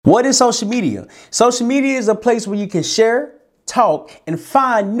What is social media? Social media is a place where you can share, talk, and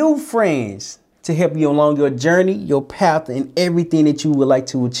find new friends to help you along your journey, your path, and everything that you would like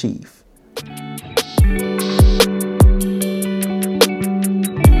to achieve.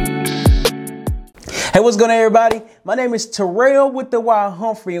 Hey, what's going on, everybody? My name is Terryl with the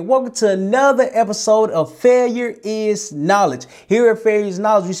Humphrey, and welcome to another episode of Failure is Knowledge. Here at Failure is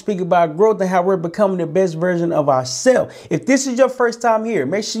Knowledge, we speak about growth and how we're becoming the best version of ourselves. If this is your first time here,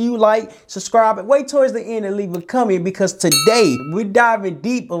 make sure you like, subscribe, and wait towards the end and leave a comment, because today we're diving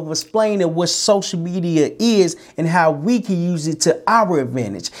deep of explaining what social media is and how we can use it to our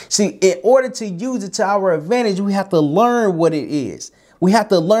advantage. See, in order to use it to our advantage, we have to learn what it is. We have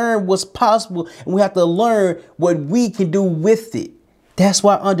to learn what's possible, and we have to learn what we can do with it. That's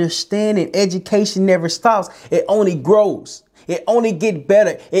why understanding education never stops. It only grows. It only gets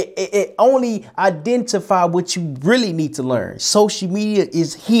better. It only identifies what you really need to learn. Social media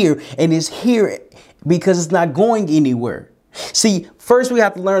is here, and it's here because it's not going anywhere. See, first we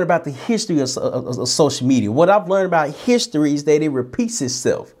have to learn about the history of social media. What I've learned about history is that it repeats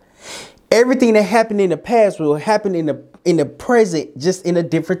itself. Everything that happened in the past will happen in the present, just in a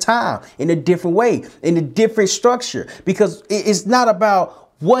different time, in a different way, in a different structure, because it's not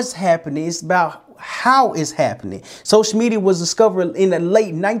about what's happening. It's about how it's happening. Social media was discovered in the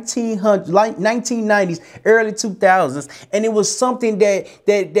late 1990s, early 2000s. And it was something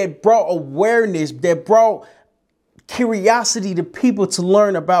that brought awareness, that brought curiosity to people to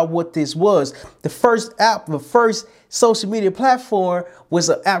learn about what this was. The first social media platform was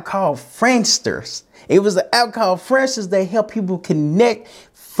an app called Friendsters. It was an app called Friendsters that helped people connect,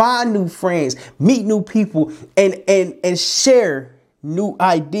 find new friends, meet new people, and share new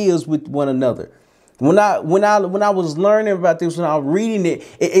ideas with one another. When I was learning about this, when I was reading it,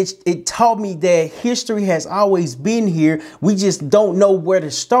 it taught me that history has always been here. We just don't know where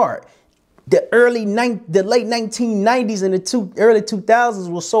to start. The late 1990s and the early 2000s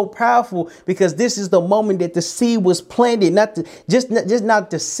was so powerful because this is the moment that the seed was planted, not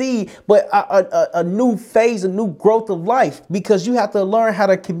the seed, but a new phase, a new growth of life, because you have to learn how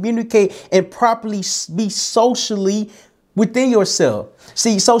to communicate and properly be socially within yourself.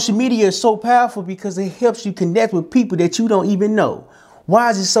 See, social media is so powerful because it helps you connect with people that you don't even know.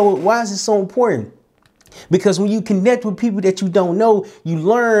 Why is it so important? Because when you connect with people that you don't know, you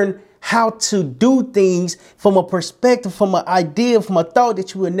learn how to do things from a perspective, from an idea, from a thought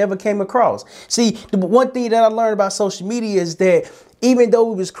that you would never came across. See, the one thing that I learned about social media is that even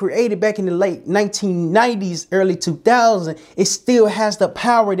though it was created back in the late 1990s, early 2000s, it still has the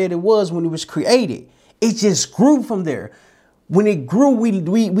power that it was when it was created. It just grew from there. When it grew, we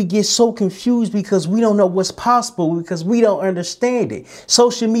get so confused because we don't know what's possible, because we don't understand it.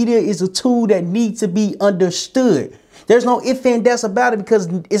 Social media is a tool that needs to be understood. There's no ifs and buts about it, because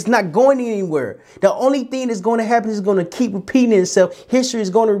it's not going anywhere. The only thing that's going to happen is going to keep repeating itself. History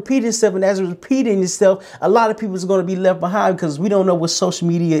is going to repeat itself. And as it's repeating itself, a lot of people is going to be left behind because we don't know what social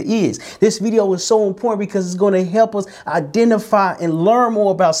media is. This video is so important because it's going to help us identify and learn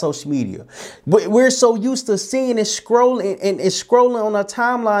more about social media. We're so used to seeing and scrolling on our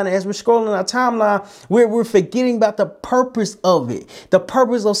timeline. And as we're scrolling our timeline, we're forgetting about the purpose of it. The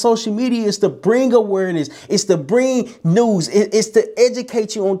purpose of social media is to bring awareness. It's to bring news. It's to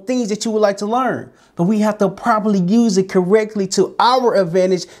educate you on things that you would like to learn. But we have to properly use it correctly to our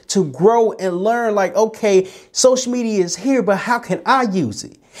advantage to grow and learn. Like, okay, social media is here, but how can I use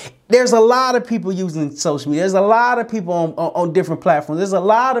it? There's a lot of people using social media. There's a lot of people on different platforms. There's a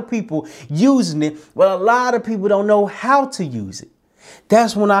lot of people using it, but a lot of people don't know how to use it.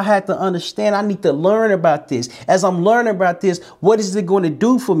 That's when I had to understand I need to learn about this. As I'm learning about this, what is it going to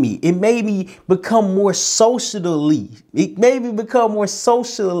do for me? It made me become more socially. It made me become more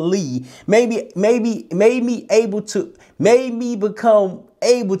socially. Made me become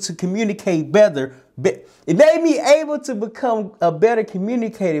able to communicate better. It made me able to become a better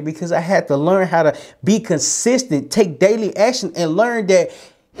communicator because I had to learn how to be consistent, take daily action, and learn that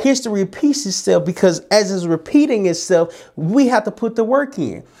history repeats itself, because as it's repeating itself, we have to put the work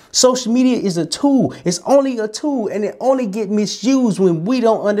in. Social media is a tool. It's only a tool, and it only gets misused when we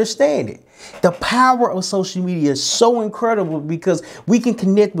don't understand it. The power of social media is so incredible because we can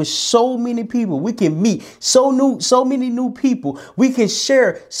connect with so many people. We can meet so many new people. We can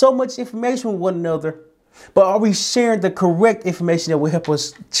share so much information with one another. But are we sharing the correct information that will help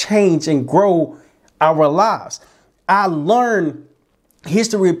us change and grow our lives? I learned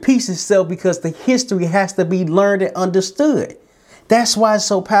history repeats itself because the history has to be learned and understood. That's why it's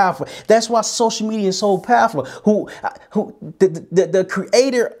so powerful. That's why social media is so powerful. The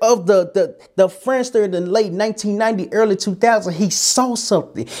creator of the Friendster in the late 1990, early 2000, he saw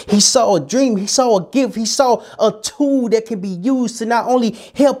something. He saw a dream. He saw a gift. He saw a tool that can be used to not only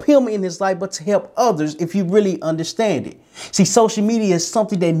help him in his life, but to help others if you really understand it. See, social media is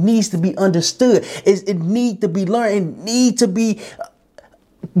something that needs to be understood. It needs to be learned. It needs to be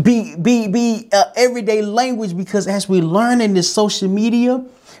everyday language, because as we learn in this social media,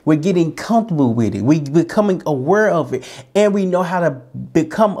 we're getting comfortable with it. We're becoming aware of it, and we know how to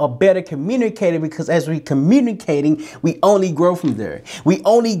become a better communicator, because as we're communicating, we only grow from there. We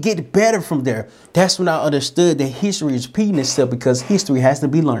only get better from there. That's when I understood that history is repeating itself, because history has to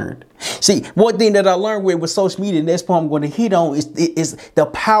be learned. See, one thing that I learned with social media, and that's what I'm going to hit on, is the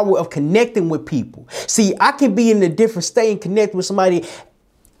power of connecting with people. See, I can be in a different state and connect with somebody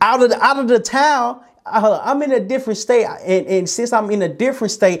out of the town. I'm in a different state, and since I'm in a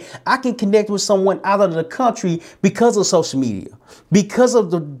different state, I can connect with someone out of the country because of social media, because of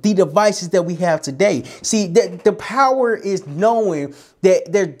the devices that we have today. See, the power is knowing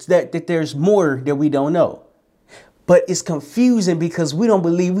that there's more that we don't know, but it's confusing because we don't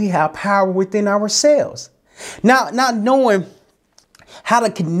believe we have power within ourselves. Now, not knowing how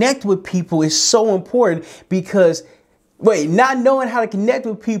to connect with people is so important, because not knowing how to connect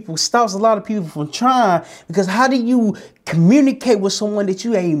with people stops a lot of people from trying, because how do you communicate with someone that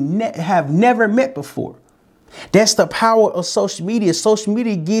you have never met before? That's the power of social media. Social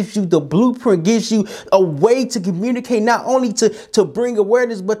media gives you the blueprint, gives you a way to communicate, not only to bring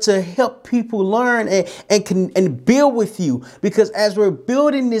awareness, but to help people learn and build with you. Because as we're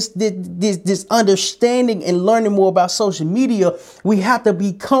building this understanding and learning more about social media, we have to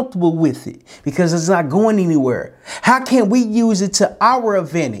be comfortable with it, because it's not going anywhere. How can we use it to our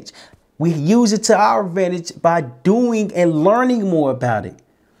advantage? We use it to our advantage by doing and learning more about it.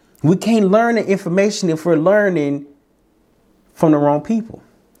 We can't learn the information if we're learning from the wrong people.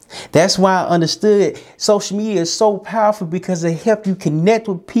 That's why I understood social media is so powerful, because it helps you connect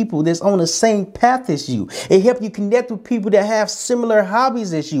with people that's on the same path as you. It helps you connect with people that have similar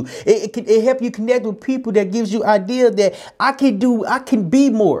hobbies as you. It helps you connect with people that gives you idea that I can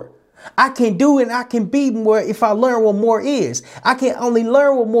be more. I can do and I can be more if I learn what more is. I can only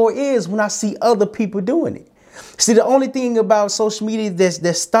learn what more is when I see other people doing it. See, the only thing about social media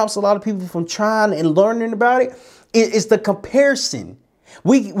that stops a lot of people from trying and learning about it is the comparison.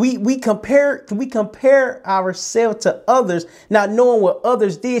 We compare ourselves to others, not knowing what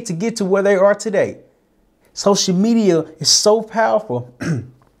others did to get to where they are today. Social media is so powerful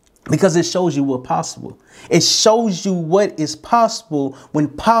because it shows you what's possible. It shows you what is possible when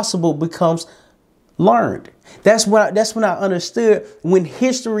possible becomes learned. That's when I understood when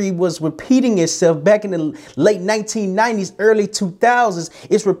history was repeating itself back in the late 1990s, early 2000s.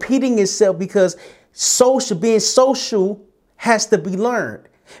 It's repeating itself because being social has to be learned.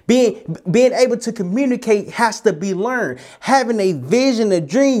 Being able to communicate has to be learned. Having a vision, a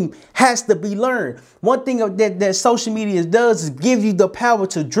dream has to be learned. One thing that social media does is give you the power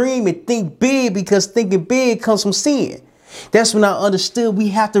to dream and think big, because thinking big comes from seeing. That's when I understood we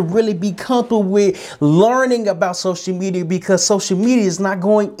have to really be comfortable with learning about social media, because social media is not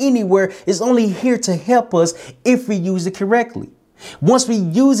going anywhere. It's only here to help us if we use it correctly. Once we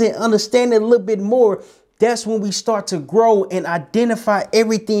use it, understand it a little bit more, that's when we start to grow and identify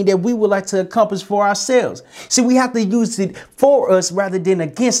everything that we would like to accomplish for ourselves. See, we have to use it for us rather than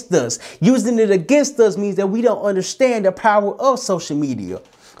against us. Using it against us means that we don't understand the power of social media.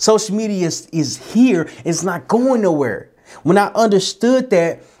 Social media is here. It's not going nowhere. When I understood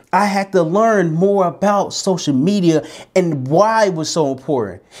that, I had to learn more about social media and why it was so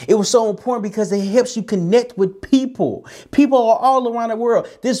important. It was so important because it helps you connect with people. People are all around the world.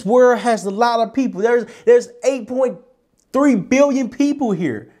 This world has a lot of people. There's 8.3 billion people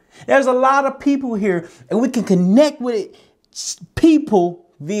here. There's a lot of people here, and we can connect with people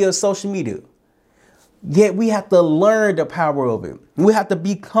via social media. Yet we have to learn the power of it. We have to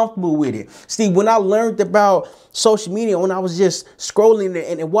be comfortable with it. See, when I learned about social media, when I was just scrolling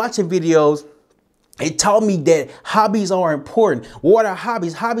and watching videos, it taught me that hobbies are important. What are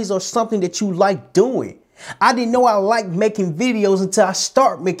hobbies? Hobbies are something that you like doing. I didn't know I liked making videos until I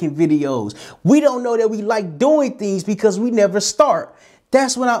start making videos. We don't know that we like doing things because we never start.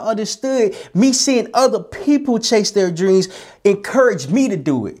 That's when I understood me seeing other people chase their dreams encouraged me to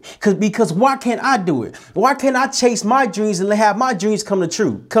do it. Because why can't I do it? Why can't I chase my dreams and have my dreams come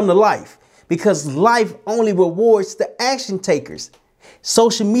to life? Because life only rewards the action takers.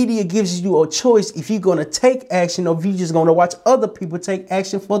 Social media gives you a choice if you're going to take action or if you're just going to watch other people take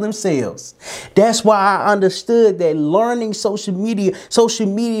action for themselves. That's why I understood that learning social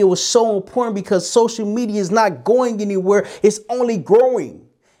media was so important, because social media is not going anywhere. It's only growing.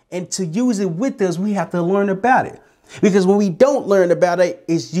 And to use it with us, we have to learn about it. Because when we don't learn about it,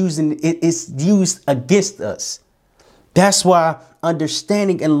 it's used against us. That's why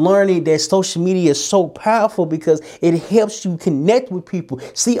understanding and learning that social media is so powerful, because it helps you connect with people,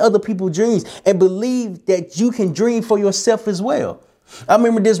 see other people's dreams, and believe that you can dream for yourself as well. I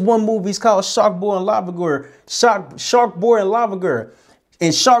remember this one movie, it's called Shark Boy and Lava Girl. Shark Boy and Lava Girl.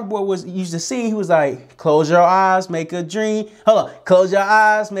 And Shark Boy used to sing, he was like, close your eyes, make a dream. Hold on, close your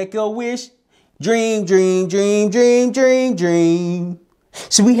eyes, make a wish. Dream, dream, dream, dream, dream, dream.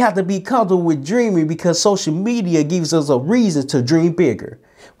 So we have to be comfortable with dreaming, because social media gives us a reason to dream bigger,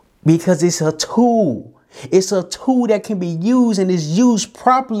 because it's a tool. It's a tool that can be used, and is used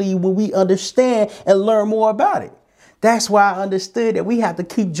properly when we understand and learn more about it. That's why I understood that we have to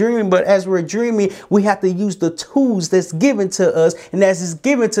keep dreaming. But as we're dreaming, we have to use the tools that's given to us. And as it's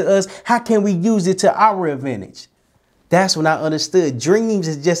given to us, how can we use it to our advantage? That's when I understood dreams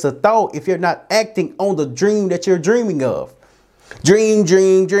is just a thought if you're not acting on the dream that you're dreaming of. Dream,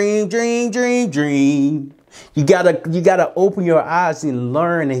 dream, dream, dream, dream, dream. You gotta open your eyes and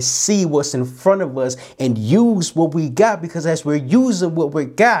learn and see what's in front of us and use what we got, because as we're using what we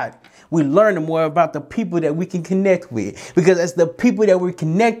got, we learn more about the people that we can connect with. Because as the people that we're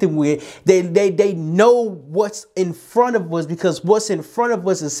connecting with, they know what's in front of us, because what's in front of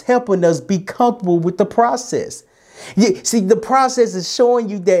us is helping us be comfortable with the process. Yeah, see, the process is showing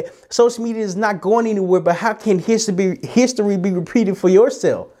you that social media is not going anywhere, but how can history be repeated for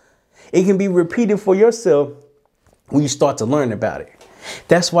yourself? It can be repeated for yourself when you start to learn about it.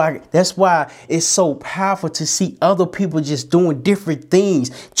 That's why it's so powerful to see other people just doing different things,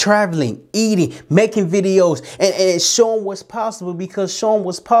 traveling, eating, making videos, and showing what's possible, because showing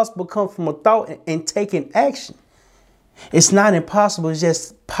what's possible comes from a thought and taking action. It's not impossible. It's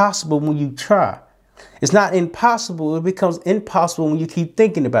just possible when you try. It's not impossible. It becomes impossible when you keep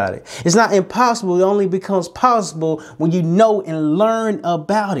thinking about it. It's not impossible. It only becomes possible when you know and learn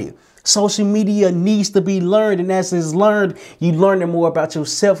about it. Social media needs to be learned. And as it's learned, you learn more about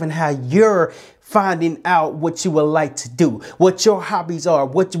yourself and how you're finding out what you would like to do, what your hobbies are,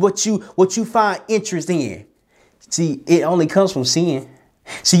 what you find interest in. See, it only comes from seeing.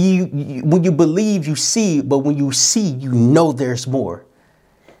 See, when you believe, you see, but when you see, you know there's more.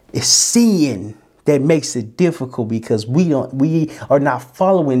 It's seeing that makes it difficult, because we are not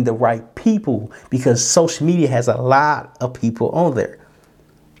following the right people, because social media has a lot of people on there.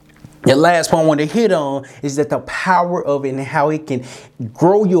 The last point I want to hit on is that the power of it and how it can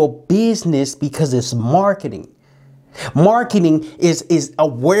grow your business, because it's marketing. Marketing is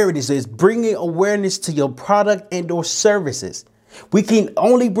awareness, is bringing awareness to your product and or services. We can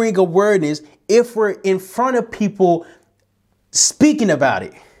only bring awareness if we're in front of people speaking about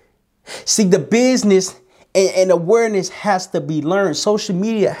it. See, the business and awareness has to be learned. Social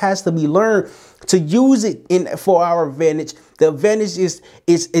media has to be learned to use it for our advantage. The advantage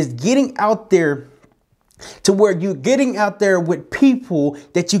is getting out there to where you're getting out there with people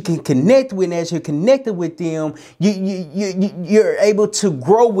that you can connect with. And as you're connected with them, you're able to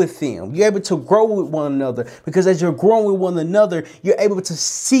grow with them. You're able to grow with one another, because as you're growing with one another, you're able to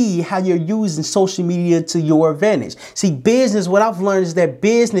see how you're using social media to your advantage. See, business, what I've learned is that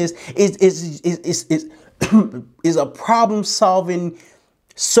business is a problem solving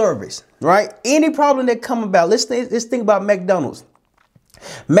service, right? Any problem that come about, let's think about McDonald's.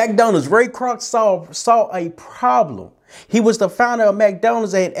 Ray Kroc saw a problem. He was the founder of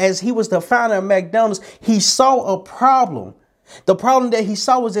McDonald's, and as he was the founder of McDonald's, he saw a problem. The problem that he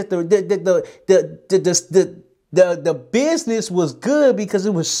saw was that the business was good because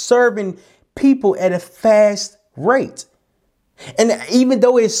it was serving people at a fast rate. And even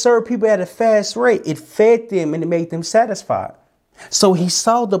though it served people at a fast rate, it fed them and it made them satisfied. So he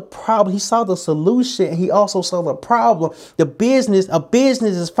saw the problem, he saw the solution, and he also saw the problem. A business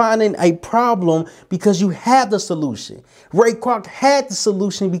is finding a problem because you have the solution. Ray Kroc had the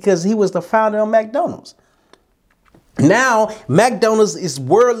solution because he was the founder of McDonald's. Now, McDonald's is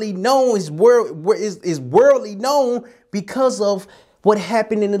worldly known, is worldly known because of what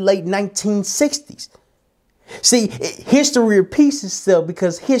happened in the late 1960s. See, history repeats itself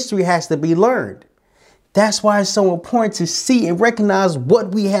because history has to be learned. That's why it's so important to see and recognize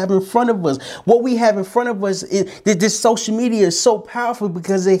what we have in front of us. What we have in front of us is that this social media is so powerful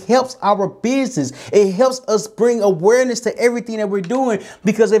because it helps our business. It helps us bring awareness to everything that we're doing,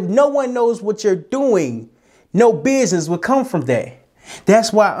 because if no one knows what you're doing, no business will come from that.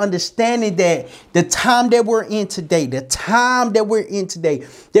 That's why understanding that the time that we're in today, there's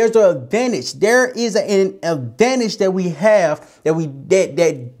an advantage. There is an advantage that we have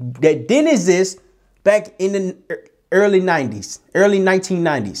that didn't exist back in the early 90s, early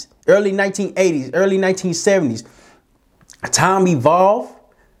 1990s, early 1980s, early 1970s. Time evolved.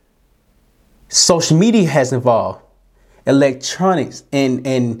 Social media has evolved. Electronics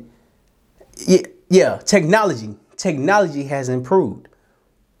and technology has improved.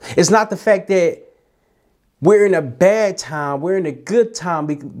 It's not the fact that we're in a bad time, we're in a good time,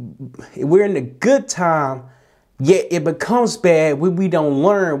 yet it becomes bad when we don't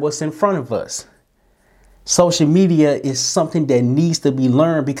learn what's in front of us. Social media is something that needs to be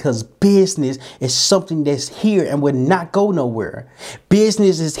learned because business is something that's here and will not go nowhere.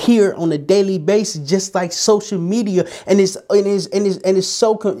 Business is here on a daily basis, just like social media, and it's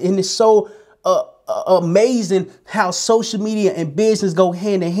so amazing how social media and business go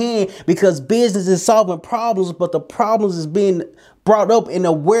hand in hand, because business is solving problems, but the problems is being brought up and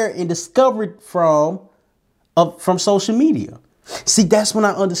aware and discovered from social media. See, that's when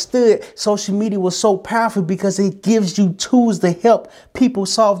I understood social media was so powerful, because it gives you tools to help people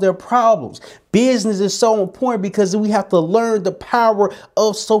solve their problems. Business is so important because we have to learn the power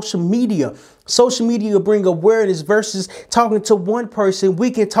of social media. Social media will bring awareness versus talking to one person.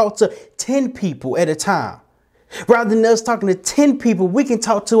 We can talk to 10 people at a time. Rather than us talking to 10 people, we can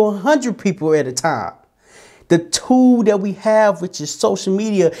talk to 100 people at a time. The tool that we have, which is social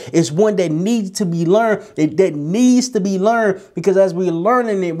media, is one that needs to be learned. That needs to be learned, because as we're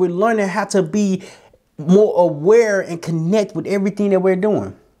learning it, we're learning how to be more aware and connect with everything that we're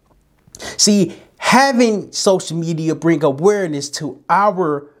doing. See, having social media bring awareness to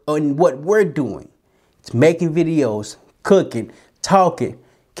what we're doing. It's making videos, cooking, talking,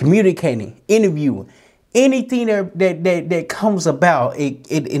 communicating, interviewing. Anything that comes about, it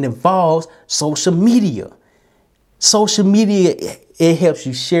involves social media. Social media, it helps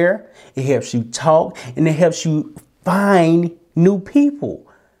you share, it helps you talk, and it helps you find new people.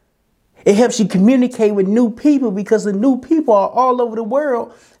 It helps you communicate with new people, because the new people are all over the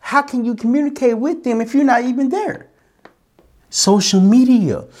world. How can you communicate with them if you're not even there? Social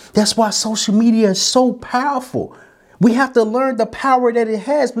media. That's why social media is so powerful. We have to learn the power that it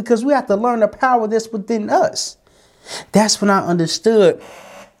has, because we have to learn the power that's within us. That's when I understood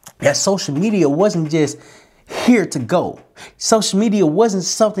that social media wasn't just here to go. Social media wasn't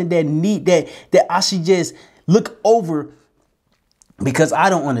something that I should just look over because I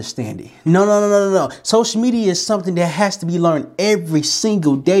don't understand it. No. Social media is something that has to be learned every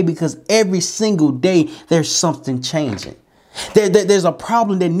single day, because every single day there's something changing. There's a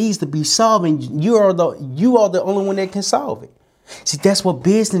problem that needs to be solved, and you are the only one that can solve it. See, that's what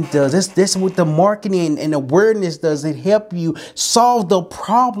business does. That's what the marketing and awareness does. It helps you solve the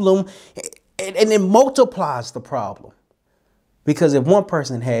problem, and it multiplies the problem. Because if one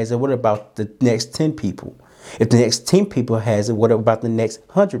person has it, what about the next 10 people? If the next 10 people has it, what about the next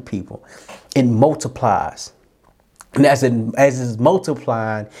 100 people? It multiplies. And as it's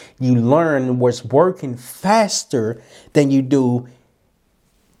multiplying, you learn what's working faster than you do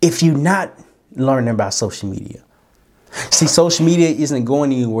if you're not learning about social media. See, social media isn't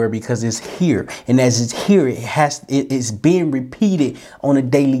going anywhere because it's here. And as it's here, it's being repeated on a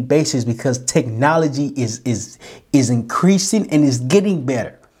daily basis, because technology is increasing and is getting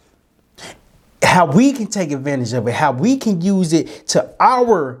better. How we can take advantage of it, how we can use it to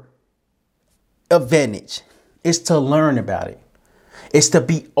our advantage, is to learn about it. It's to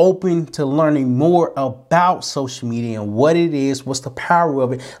be open to learning more about social media and what it is, what's the power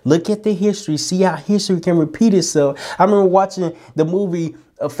of it. Look at the history, see how history can repeat itself. I remember watching the movie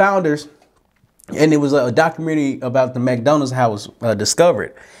Founders, and it was a documentary about the McDonald's how it was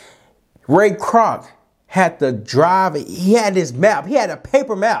discovered. Ray Kroc had to drive. He had this map. He had a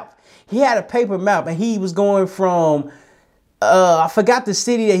paper map. And he was going from, I forgot the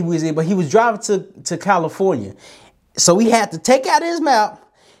city that he was in, but he was driving to California. So he had to take out his map,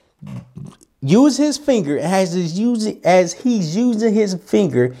 use his finger, and as he's using his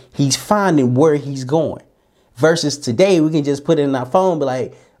finger, he's finding where he's going. Versus today, we can just put it in our phone, be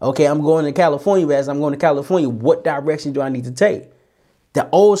like, okay, I'm going to California. But as I'm going to California, what direction do I need to take? The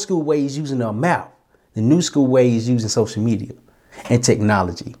old school way is using a map. The new school way is using social media and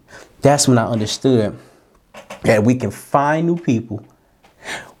technology. That's when I understood that we can find new people.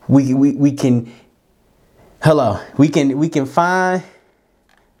 We can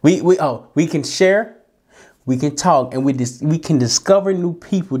share, We can talk, and we can discover new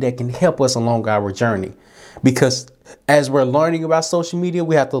people that can help us along our journey. Because as we're learning about social media,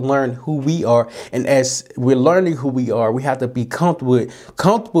 we have to learn who we are. And as we're learning who we are, we have to be comfortable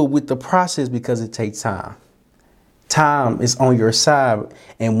with the process, because it takes time. Time is on your side.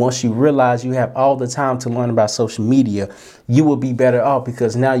 And once you realize you have all the time to learn about social media, you will be better off,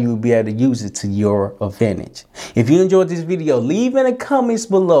 because now you will be able to use it to your advantage. If you enjoyed this video, leave in the comments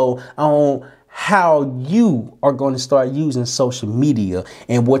below on how you are going to start using social media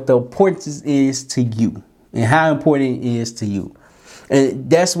and what the importance is to you and how important it is to you. And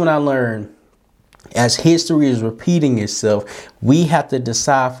that's when I learned, as history is repeating itself, we have to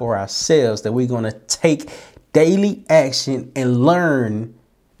decide for ourselves that we're going to take daily action and learn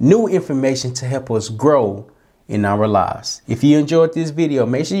new information to help us grow in our lives. If you enjoyed this video,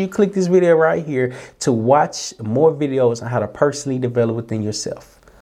 make sure you click this video right here to watch more videos on how to personally develop within yourself.